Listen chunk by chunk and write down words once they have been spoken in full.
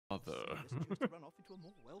Just to run off into a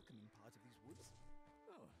more welcoming part of these woods.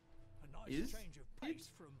 Oh, a nice change of pace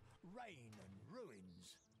from rain and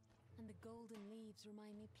ruins. And the golden leaves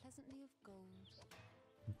remind me pleasantly of gold.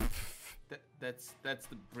 That's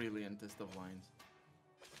the brilliantest of lines.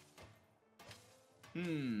 I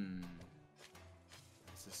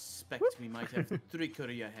suspect we might have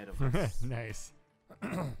trickery ahead of us. Nice.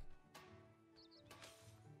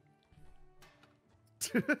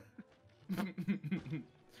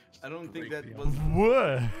 I don't think that was.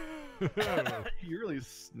 What? You really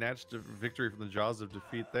snatched a victory from the jaws of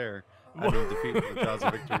defeat there. I mean, defeat from the jaws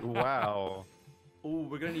of victory. Wow. Oh,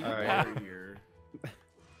 we're gonna need All water here.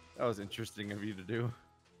 That was interesting of you to do.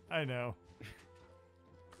 I know.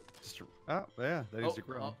 Oh, yeah, that needs to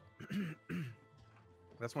grow. Oh.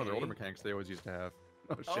 That's one of their older mechanics they always used to have.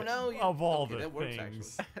 Oh, shit. Oh no! Of all okay, the that works,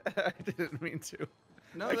 things. I didn't mean to.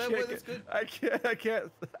 No, that's good. I can't.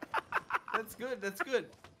 That's good. That's good.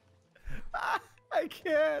 I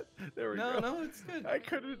can't. There we go. No, it's good. I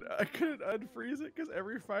couldn't unfreeze it because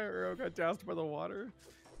every fire arrow got doused by the water.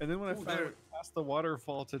 And then when I finally passed the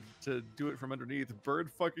waterfall to do it from underneath, Bird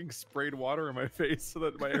fucking sprayed water in my face so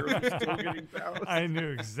that my arrows were still getting doused. I knew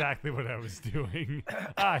exactly what I was doing.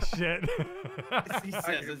 Ah, shit. He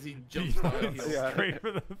says as he jumps down. Straight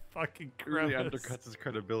for the fucking crevice. Really undercuts his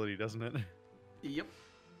credibility, doesn't it? Yep.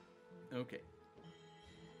 Okay.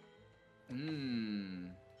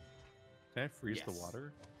 Can I freeze the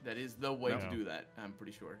water? That is the way to do that, I'm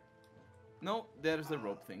pretty sure. No, that is the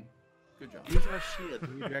rope thing. Good job. Use our shield to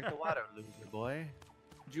redirect the water, loser boy.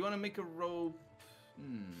 Do you want to make a rope?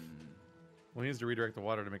 Well, he needs to redirect the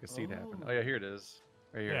water to make a seed happen. Oh, yeah, here it is.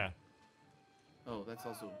 Right here. Yeah. Oh, that's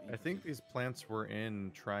also... I think these plants were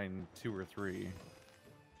in Trine 2 or 3.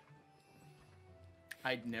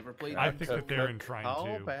 I'd never played I that. think that they're in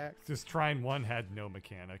Trine 2. Back. Just Trine 1 had no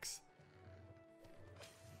mechanics.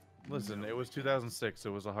 Listen, it was 2006. It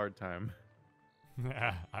was a hard time.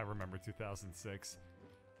 I remember 2006.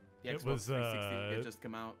 The It Xbox was 360 had just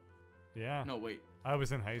come out. Yeah. No, wait. I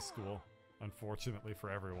was in high school, unfortunately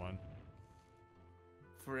for everyone.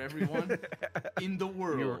 For everyone in the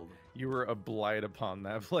world. You were a blight upon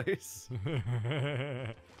that place. Did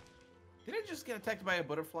I just get attacked by a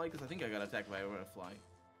butterfly? Because I think I got attacked by a butterfly.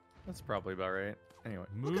 That's probably about right. Anyway.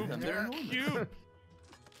 Move them, they're cube.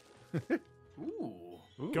 Ooh.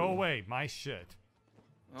 Go away, my shit.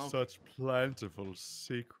 Oh, Such plentiful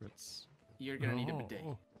secrets. you're gonna need a bidet.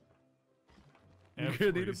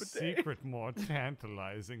 Every secret more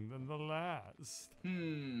tantalizing than the last.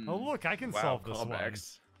 Oh, look, I can solve this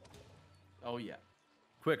callbacks. Oh, yeah.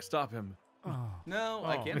 Quick, stop him. No,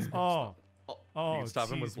 I can't. Oh, You can stop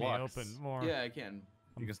him with tease me blocks. open more. Yeah, I can.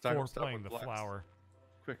 I'm You can stop playing with the blocks. flower.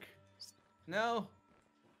 Quick. No.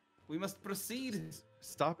 We must proceed.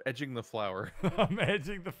 Stop edging the flower. I'm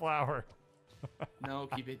edging the flower. No,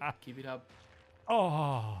 keep it up.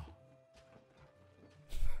 Oh.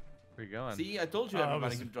 Where you going? See, I told you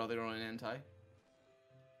everybody can draw their own hentai.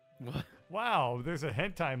 What? Wow, there's a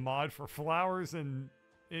hentai mod for flowers in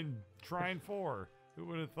Trine 4. Who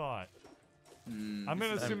would have thought? I'm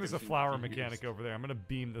gonna assume there's a flower mechanic over there. I'm gonna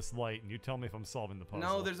beam this light, and you tell me if I'm solving the puzzle.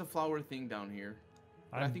 No, there's a flower thing down here.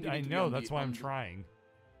 I know, that's why I'm trying.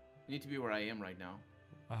 You need to be where I am right now.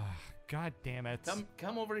 God damn it.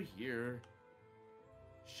 Come over here.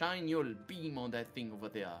 Shine your beam on that thing over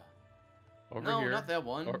there. Over here. Not that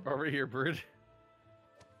one. Over here, Bird.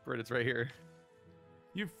 Bird, it's right here.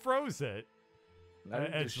 You froze it.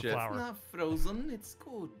 Edge the flower. It's not frozen. It's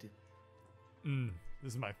good.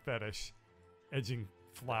 This is my fetish. Edging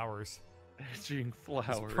flowers. Edging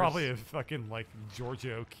flowers. It's probably a fucking, like,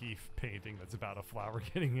 Georgia O'Keeffe painting that's about a flower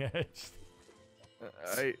getting edged.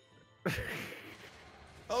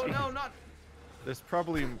 Oh, no, not... There's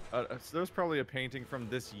probably a painting from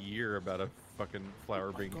this year about a fucking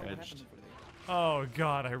flower being edged. Oh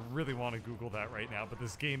god, I really want to Google that right now, but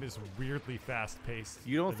this game is weirdly fast-paced.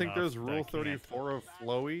 You don't think there's Rule 34 of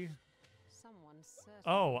flowy?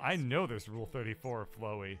 Oh, I know there's Rule 34 of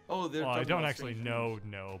flowy. Oh, well, I don't actually know,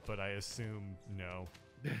 but I assume no.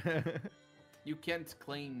 You can't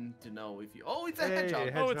claim to know if you... Oh, it's a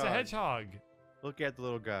hedgehog. Oh, it's a hedgehog. Look at the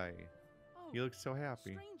little guy. He looks so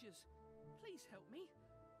happy. Strangers, please help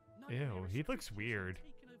me. Ew, he looks weird.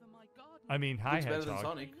 I mean, hi, Looks better than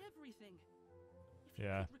hedgehog. Sonic.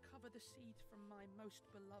 Yeah.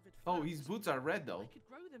 Oh, his boots are red though. I could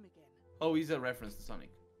grow them again. Oh, he's a reference to Sonic.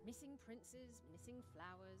 Missing princes, missing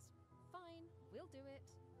flowers. Fine, we'll do it.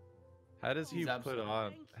 How does he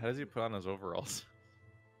put on his overalls?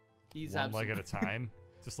 He's one leg at a time,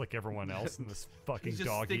 just like everyone else in this fucking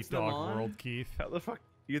dog eat dog world, Keith. How the fuck?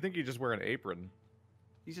 You think you just wear an apron?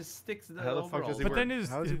 He just sticks the How the fuck does he But work? then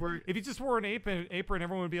How does he work? if he just wore an apron,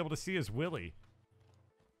 everyone would be able to see his willy.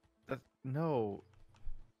 No.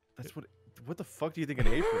 That's what. What the fuck do you think an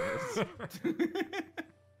apron is?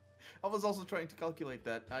 I was also trying to calculate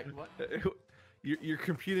that. What? You're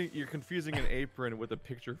confusing an apron with a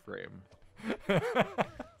picture frame.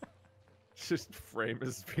 Just frame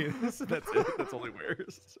his penis. That's it. That's all he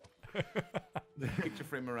wears. Picture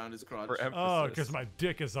frame around his crotch. For emphasis. Oh, because my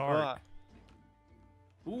dick is art.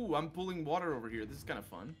 Ooh, I'm pulling water over here. This is kind of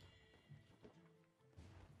fun.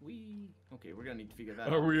 Okay, we're gonna need to figure that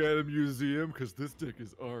out. Are we at a museum? Because this dick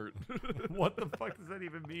is art. What the fuck does that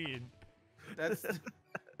even mean? That's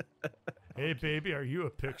Hey, baby, are you a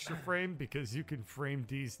picture frame? Because you can frame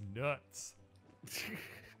these nuts.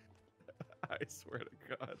 I swear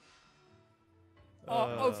to God.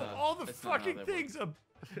 Of all the that's not how fucking that things,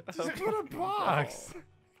 just put a box.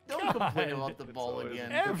 Don't complain God. about the ball always-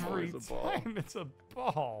 again. Every always a ball. time it's a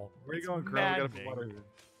ball. Where are you going, It's Carl? We gotta maddening. put water here.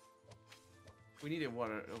 We need a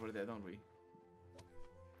water over there, don't we?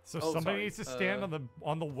 So Oh, somebody sorry. needs to stand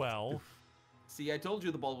on the well. See, I told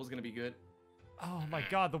you the ball was gonna be good. Oh my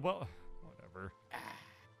god, the well. Whatever.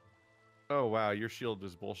 Oh wow, your shield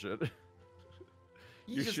is bullshit.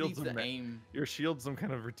 He Your just shield's needs a to aim. Your shield's some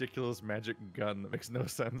kind of ridiculous magic gun that makes no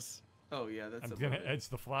sense. Oh yeah, that's. I'm gonna about it. edge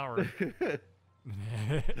the flower.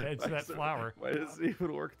 Edge that flower. Why does it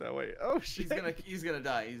even work that way? Oh shit! He's gonna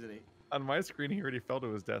die, isn't he? On my screen, he already fell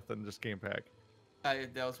to his death and just came back. That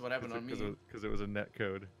was what happened on me. Because it was a net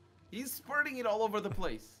code. He's spurting it all over the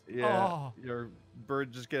place. Yeah, Oh. your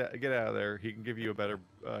bird, just get out of there. He can give you a better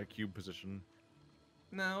cube position.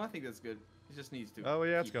 No, I think that's good. He just needs to. Oh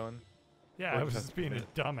yeah, it's keep- going. Yeah, I was just being a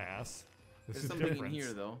dumbass. There's There's a something difference. in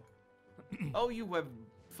here though. Oh, you have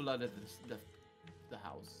flooded the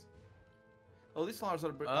house. Oh, these flowers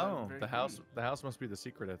are. Oh, very the house. pretty. The house must be the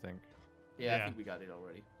secret, I think. Yeah, I Yeah. think we got it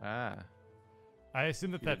already. Ah, I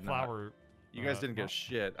assume that You that did not. flower. you guys didn't well, get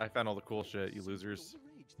shit. I found all the cool shit, you losers.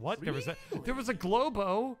 What? There was a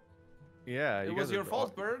Globo. Yeah, It you was guys your are-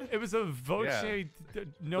 fault, bird. It was a Voce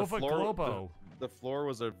Nova Globo. The floor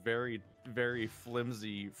was a very, very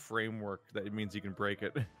flimsy framework that means you can break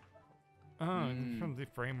it. Oh, from the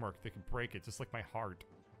framework, they can break it, just like my heart.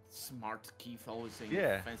 Smart Keith always saying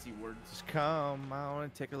Yeah. fancy words. Just come on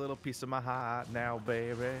and take a little piece of my heart now,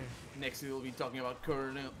 baby. Next we'll be talking about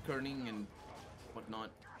kerning and whatnot.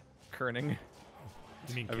 Kerning.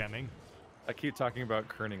 You mean I mean- Kemming? I keep talking about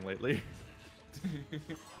kerning lately.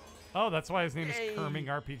 Oh, that's why his name Yay. is Kerming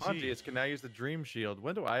RPG. Pontius can now use the Dream Shield.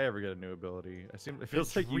 When do I ever get a new ability? It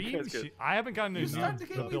feels The like you Dream guys get. Shi- I haven't gotten a You new start the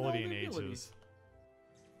game with all ability in the ages. abilities.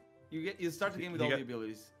 You start the game with You all got- the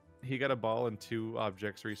abilities. He got a ball and 2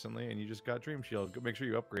 objects recently, and you just got Dream Shield. Make sure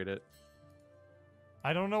you upgrade it.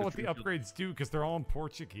 I don't know The what the Dream Shield- upgrades do because they're all in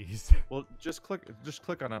Portuguese. Well, just click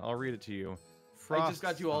on it. I'll read it to you. I just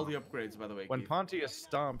got you all the Stomp. upgrades, by the way. When Keith. Pontius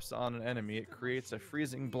stomps on an enemy, it creates a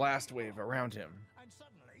freezing blast wave around him. And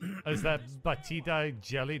suddenly, Is that Batida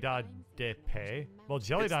Gelida de Pe? Well,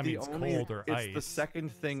 Gelida means cold or ice. It's the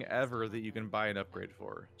second thing ever that you can buy an upgrade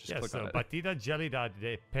for. Just Yeah, click so on it. Batida Gelida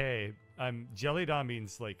de Pe. Gelida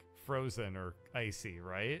means like frozen or icy,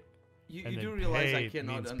 right? you and do then realize I pay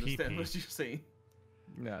cannot means understand pee-pee. what you're saying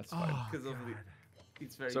Yeah, it's fine. Oh, because of the.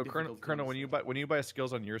 It's very So, difficult. to Colonel, when understand. you buy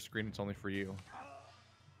skills on your screen, it's only for you.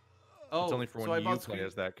 Oh, It's only for so when I you bought play screen-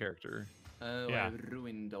 as that character. Oh, Yeah. I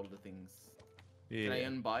ruined all the things. Yeah. Can I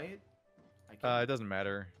unbuy it? I It can. doesn't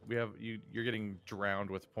matter. You're getting drowned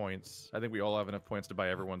with points. I think we all have enough points to buy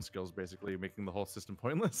everyone's skills, basically making the whole system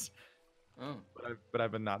pointless. Oh, But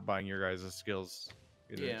I've been not buying your guys' skills.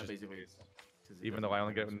 Either, yeah, just- basically. 'Cause it Even though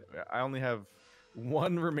doesn't matter. I only have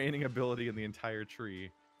 1 remaining ability in the entire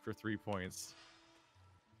tree for 3 points.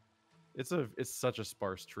 It's such a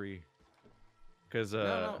sparse tree. Because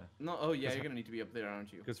No. Oh, yeah, 'cause- you're gonna need to be up there,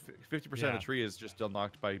 aren't you? because 50% Yeah. of the tree is just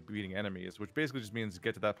unlocked by beating enemies, which basically just means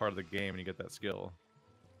get to that part of the game and you get that skill.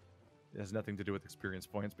 It has nothing to do with experience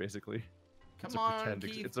points, basically. Come it's a on, pretend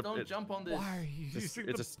Keith, it's don't jump on this. Why are you It's using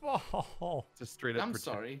it's the ball? It's a straight up I'm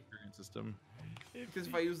pretend sorry. experience system. Because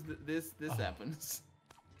if I use this Oh. happens.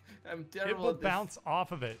 I'm It terrible will at this. bounce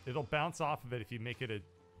off of it. It'll bounce off of it if you make it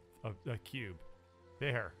a cube.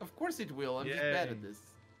 There. Of course it will. I'm just bad Yay. at this.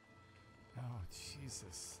 Oh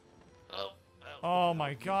Jesus. Oh, Oh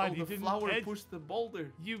my God! oh, You the didn't. flower Ed, pushed the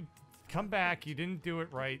boulder. you come back. You didn't do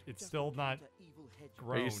it right. It's still not Are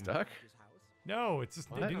grown. you stuck? No, it's just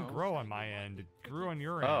it What? didn't No. grow on my end. It grew on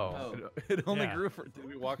your end. Oh, it only Yeah. grew for. Did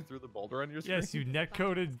we walk through the boulder on your screen? Yes, you net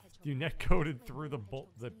coded. You net coded through the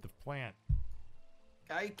plant.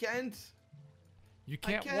 I can't. You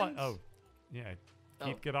can't. What? can't. Oh, yeah. Oh.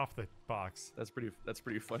 Keith, get off the box. That's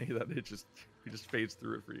pretty funny that it just He just fades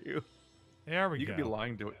through it for you. There we You go. could be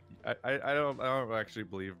lying to it. I don't actually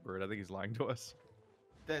believe Bird. I think he's lying to us.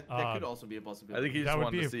 That could also be a I possibility. think he That just would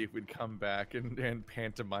wanted be to a- see if we'd come back and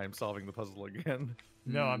pantomime solving the puzzle again.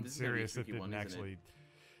 No, I'm this is gonna be a serious. It tricky one, didn't isn't it? actually.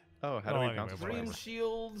 Oh, how Well, do we anyway, bounce whatever. Dream forward?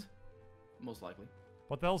 Shield, most likely.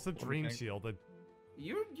 What the hell's the do you dream think? shield?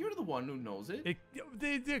 You're the one who knows it.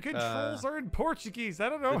 The controls are in Portuguese. I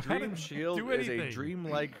don't know The how Dream to Shield do is anything. a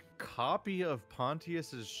dreamlike copy of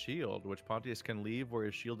Pontius's shield, which Pontius can leave where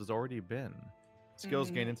his shield has already been. Skills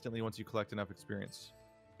gain instantly once you collect enough experience.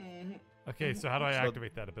 Okay, so how do I So-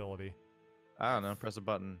 activate that ability? I don't know. Press a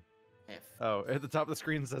button. F. Oh, at the top of the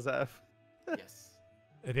screen says F. Yes.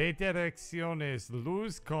 Redirecciones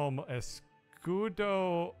luz como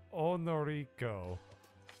escudo honorico.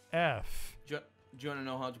 F. Do you want to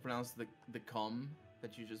know how to pronounce the cum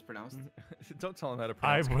that you just pronounced? Don't tell him how to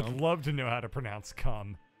I pronounce would cum. love to know how to pronounce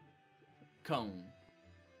cum. Cum.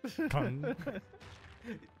 Cum.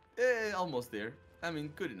 Almost there. I mean,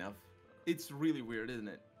 good enough. It's really weird, isn't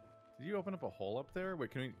it? Did you open up a hole up there?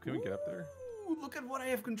 Wait, can we get up there? Ooh, look at what I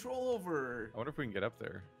have control over. I wonder if we can get up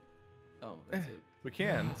there. Oh, that's it. We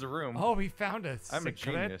can. It's a room. Oh, we found a I'm a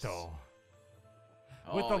genius. secreto.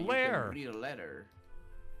 With Oh, a you lair. can read a letter.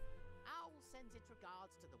 Owl sends its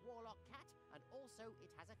regards to the warlock cat, and also it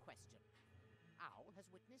has a question. Owl has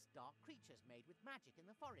witnessed dark creatures made with magic in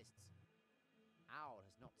the forests. Owl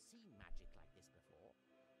has not seen magic like this before.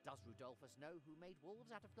 Does Rudolphus know who made wolves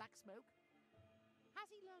out of black smoke? Has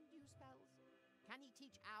he learned new spells? Can he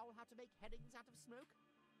teach Owl how to make herrings out of smoke?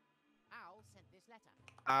 Owl sent this letter.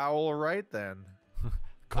 Owl, right then.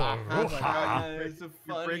 Coruja. It's the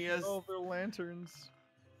You're breaking funniest. all their lanterns.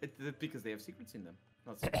 It's because they have secrets in them.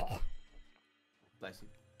 Not Bless you.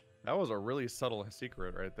 That was a really subtle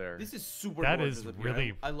secret right there. This is super. That gorgeous is up here.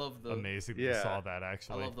 really I love the. Amazing that you Yeah. saw that I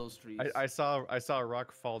actually. love those trees. I saw a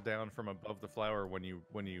rock fall down from above the flower when you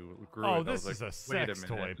grew it. Oh, I was this like, is a wait sex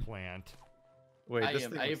toy minute. plant. Wait, I this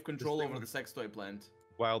am. thing I looks- have control this thing over the looks sex toy plant.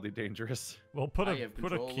 wildly dangerous. Well, put I a have put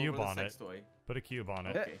a control cube over the on sex it. toy. Put a cube on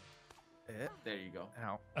it. Okay, there you go.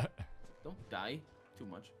 Ow. Don't die too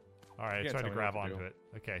much. All right, can't try to tell me grab what to onto do. it.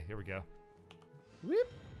 Okay, here we go.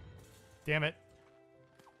 Whip. Damn it!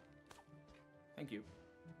 Thank you.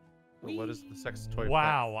 Well, what is the sex toy?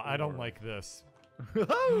 Wow, plant I don't for? like this.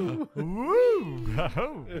 Oh! Woo!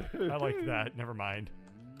 Oh, I like that. Never mind.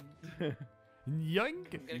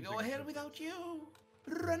 Yoink! I'm gonna go ahead without you.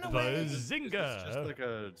 Run away. Bazinga! Is this just like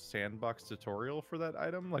a sandbox tutorial for that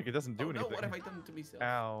item? Like it doesn't do Oh, no, anything. what have I done to myself?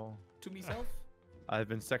 Ow. To myself? I've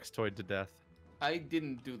been sex toyed to death. I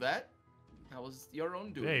didn't do that. That was your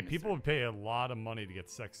own doing. Hey, mister. people would pay a lot of money to get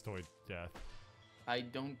sex toy death. I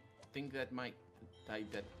don't think that might.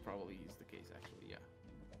 That probably is the case, actually. Yeah.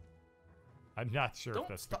 I'm not sure if Don't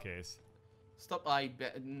that's stop. the case. Stop. I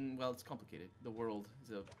bet. Well, it's complicated. The world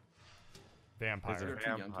is a. Vampire. You're too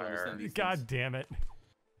young to vampire. understand these God things. damn it!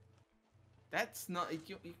 That's not.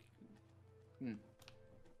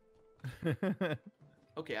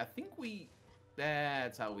 Okay, I think we.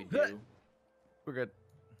 That's how we do. We're good.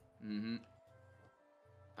 Mm-hmm.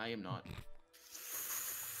 I am not.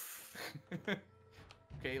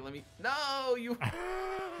 Okay, let me. No, you.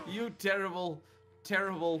 You terrible,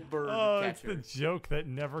 terrible bird Oh, it's catcher. the joke that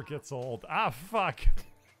never gets old. Ah, fuck!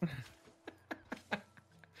 I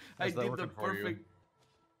How's that did the working for you? perfect.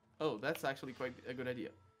 Oh, that's actually quite a good idea.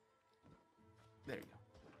 There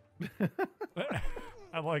you go.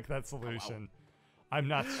 I like that solution. I'm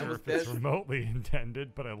not sure was if it's dead. remotely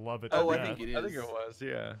intended, but I love it. Oh, to I death. think it is. I think it was,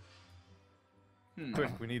 yeah. Hmm.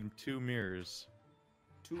 Quick, we need 2 mirrors.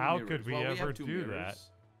 Two How mirrors. could we Well, ever have two do that?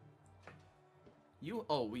 mirrors.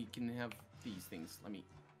 Oh, we can have these things. Let me.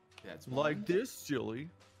 That's one. Like this, silly.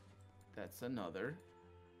 That's another.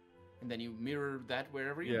 And then you mirror that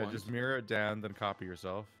wherever you Yeah, want. just mirror it down, then copy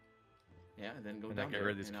yourself. Yeah, and then go And down then get there,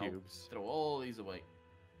 rid of these and I'll cubes. throw all these away.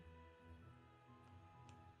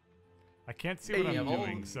 I can't see Hey, what you I'm have all-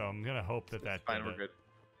 doing, so I'm gonna hope that that Fine, did we're it. good.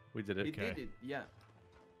 We did it. It did it, yeah.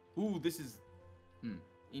 Ooh, this is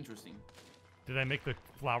interesting. Did I make the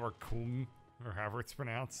flower cum, or however it's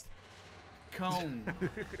pronounced? Cone.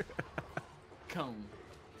 Cone.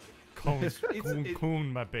 Cone, It's- coon, it-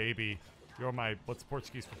 coon, my baby. You're my, what's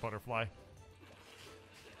Portuguese for butterfly?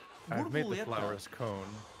 I've made the Borboleta. flowers cone.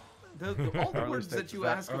 All the Or at words least they- that you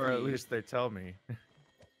ask of Or at me. least they tell me.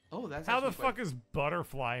 Oh, that's How the actually quite- fuck is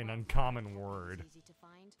butterfly an uncommon word? Easy to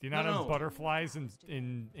find. Do you not No, have no. butterflies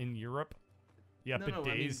in Europe? Yeah, No, no,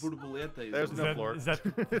 I mean, bidets. borboleta is There's is, no that, floor. is that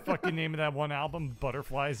the fucking name of that one album?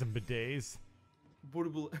 Butterflies and bidets?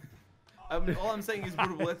 Borbol- all I'm saying is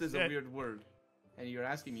borboleta is a Shit. weird word, and you're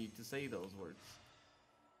asking me to say those words,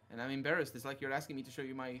 and I'm embarrassed. It's like you're asking me to show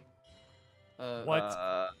you my What?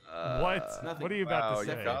 What? Nothing. What are you about Wow, to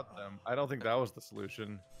say? you got them. I don't think that was the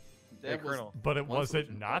solution. Hey, That was, Colonel, But it One wasn't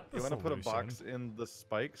solution. not the you want to solution. put a box in the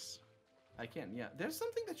spikes? I can, yeah. There's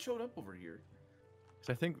something that showed up over here. 'Cause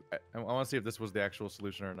I think I want to see if this was the actual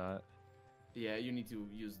solution or not. Yeah, you need to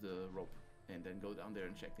use the rope and then go down there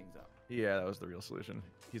and check things out. Yeah, that was the real solution.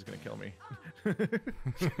 He's gonna kill me.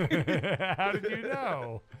 How did you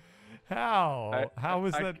know? How? How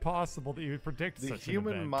was I- that possible that you would predict The such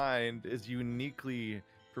human an event? mind is uniquely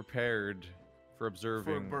prepared for For a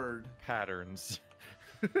observing bird. patterns.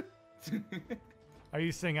 Are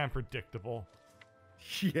you saying I'm predictable?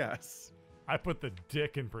 Yes. I put the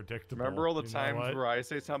dick in predictable. Remember all the You know times what? where I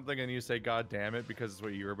say something and you say "God damn it" because it's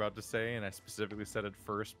what you were about to say, and I specifically said it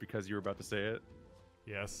first because you were about to say it?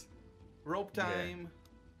 Yes. Rope Yeah. time.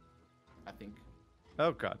 I think.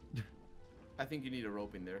 Oh God. I think you need a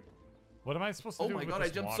rope in there. What am I supposed to Oh do my with god, I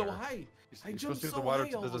this jumped water? so high. I You're jumped supposed to so use the water.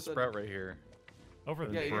 high all There's of a sudden. sprout right here. Over Yeah,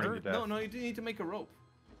 the you Yeah, burn bird? to death. no, you do need to make a rope.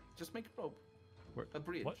 Just make a rope. Where- A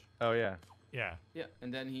bridge. What? Oh yeah. Yeah. Yeah,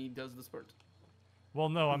 and then he does the spurt. Well,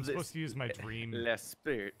 no, I'm This- supposed to use my dream. Less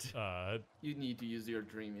spirit. You need to use your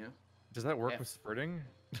dream, yeah? Does that work F. with spurting?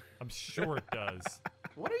 I'm sure it does.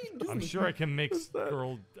 What are you doing? I'm sure I can make Does that-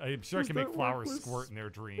 I'm sure I does can make that work flowers with squirt in their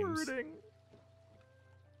dreams. Spurting.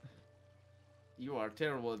 You are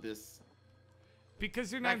terrible at this.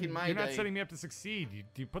 Because you're Back not in my you're not day- setting me up to succeed.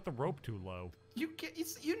 You put the rope too low. You can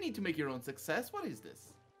you need to make your own success. What is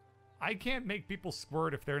this? I can't make people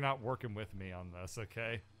squirt if they're not working with me on this,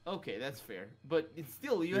 okay? Okay, that's fair. But it's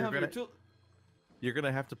still, you You're have your gonna- tool. You're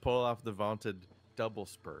gonna have to pull off the vaunted double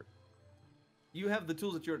spurt. You have the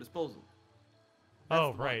tools at your disposal. Oh, the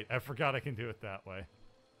one. right. I forgot I can do it that way.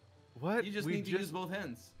 What? You just We need to use both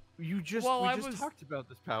hands. You just Well, we I just was- talked about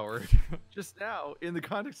this power just now in the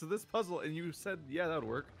context of this puzzle, and you said, "Yeah, that would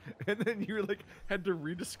work," and then you like had to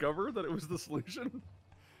rediscover that it was the solution.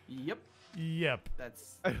 Yep, Yep.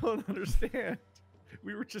 that's. I don't understand.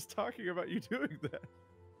 We were just talking about you doing that.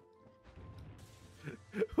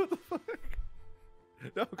 What the fuck?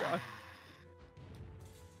 Oh God.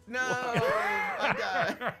 No, I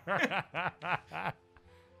died.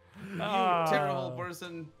 You Ah. terrible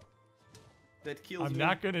person that kills I'm me.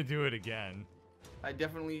 not gonna do it again. I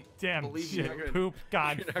definitely Damn believe shit. you. gonna- Poop.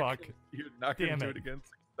 God You're not fuck. gonna- You're not gonna Damn do it. it again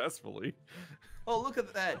successfully. Oh, look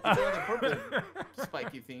at that! It's another purple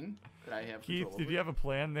spiky thing that I have. Keith, control did over. you have a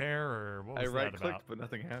plan there, or what I was right that clicked, about? but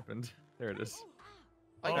nothing happened. There it is.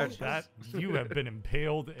 Oh, Ouchies. that you have been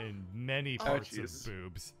impaled in many parts of Ouchies.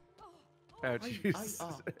 boobs. Ouchies.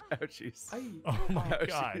 Ouchies. Oh my Ouchies.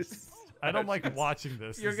 god. I don't like Ouchies. watching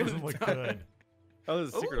this. You're This doesn't gonna look die. good. Oh,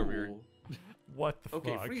 there's a secret over here. Ooh. What the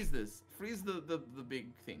Okay, fuck? freeze this. Freeze the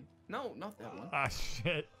big thing. No, not that one. Ah,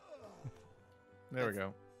 shit. There we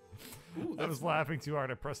go. Ooh, I that's was fun. laughing too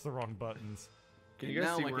hard. I pressed the wrong buttons. Can Okay, you guys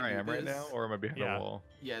now see I where can I do am right now, this. or am I behind Yeah. a wall?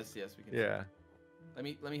 Yes, we can. see. Yeah. Let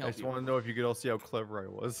me I help just you. want to know if you could all see how clever I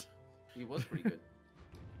was. He was pretty good.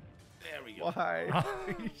 There we go. Why? Oh,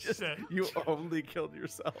 you, just, shit. you only killed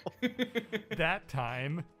yourself. That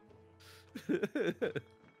time.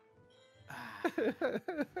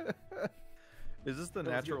 Is this the That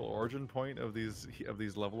was natural good. origin point of these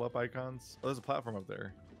level up icons? Oh, there's a platform up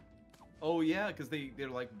there. Oh yeah, because they're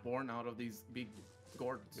like born out of these big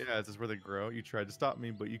gourds. Yeah, is this where they grow? You tried to stop me,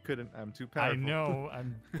 but you couldn't. I'm too powerful. I know.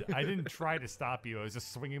 I didn't try to stop you. I was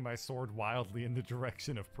just swinging my sword wildly in the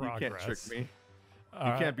direction of You progress. can't trick me.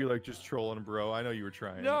 You can't be like just trolling, bro. I know you were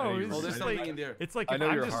trying. No, I know you it's were Oh, there's just trying. something in there. It's like I if know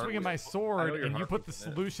I'm your just heart swinging was- my I know sword your and you heart put the was in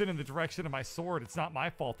it. solution in the direction of my sword. It's not my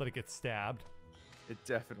fault that it gets stabbed. It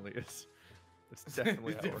definitely is. It's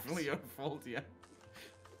definitely It's how it definitely works. your fault, yeah.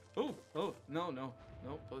 Oh, no.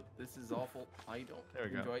 Oh, this is awful. I don't There we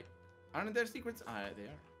go. enjoy. Aren't there secrets? Ah, they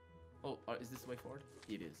are. Oh, is this the way forward?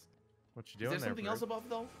 It is. What you Is doing there there, something else above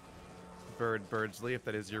though? Birdsley, if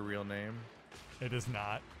that is your real name. It is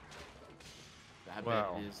not. I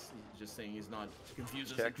Wow. bet it is. He's just saying he's not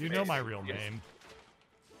confused. Check You know my Yes. real Yes. name.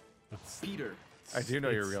 It's Peter. I do know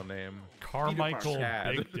your it's real name. Carmichael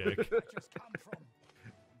Chad. Big Dick. Just come from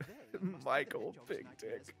very much Michael the Big objects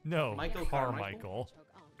ideas. Dick. No, Michael Carmichael.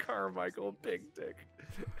 Carmichael Big Dick.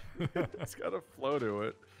 It's got a flow to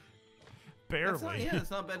it. That's not, Barely. yeah,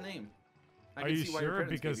 it's not a bad name. I Are can you see why your sure?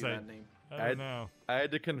 parents Because gave you I- that name. I don't know. I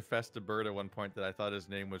had to confess to Bird at one point that I thought his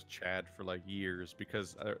name was Chad for like years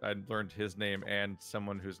because I learned his name and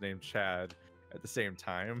someone who's named Chad at the same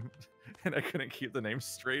time, and I couldn't keep the name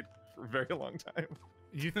straight for a very long time.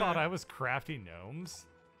 You thought I was crafty gnomes?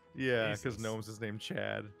 Yeah, because Jesus. Gnomes is named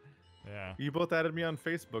Chad. Yeah. You both added me on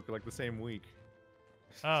Facebook like the same week.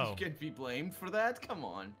 Oh. You can't be blamed for that. Come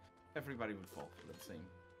on, everybody would fall for that same.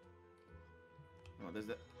 Oh, there's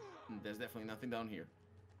that. There's definitely nothing down here.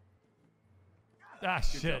 Ah, Good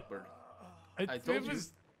shit. job, bird. It, I told you.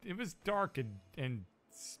 It was dark and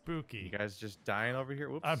spooky. You guys just dying over here?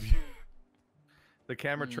 Whoops. I'm- The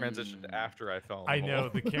camera transitioned after I fell in the I know hole.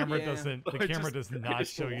 the camera Yeah. doesn't. The I camera just- does I not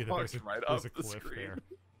just show you that walked right there's a up the cliff screen.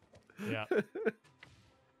 there. Yeah.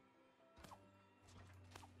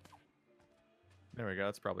 There we go.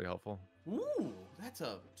 That's probably helpful. Ooh, that's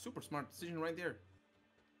a super smart decision right there.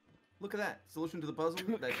 Look at that solution to the puzzle.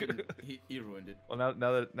 That he ruined it. Well,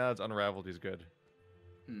 now it's unraveled. He's good.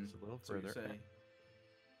 Just a little So you further. say.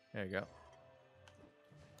 There you go.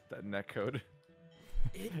 That net code.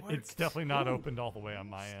 It It's works. definitely not Ooh. opened all the way on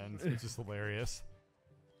my end. It's just hilarious.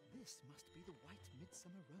 This must be the white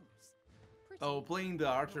midsummer rose. Pretty. Oh, playing the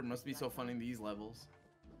archer must be so fun in these levels.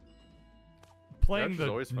 Playing Archer's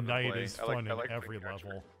always the fun to knight play. is I like- fun I in like playing every Archer.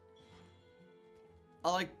 level.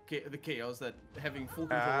 I like the chaos that having full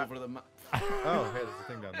control over the map. Oh, hey, there's a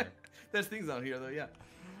thing down there. There's things down here though, yeah.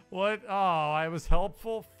 What? Oh, I was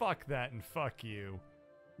helpful? Fuck that and fuck you.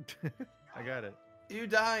 I got it. You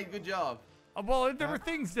died. Good job. Well, there were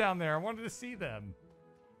things down there. I wanted to see them.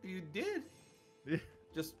 You did. Yeah.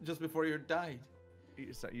 Just before you died.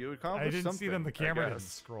 You accomplished I didn't something. see them. The I camera didn't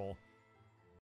guess. scroll.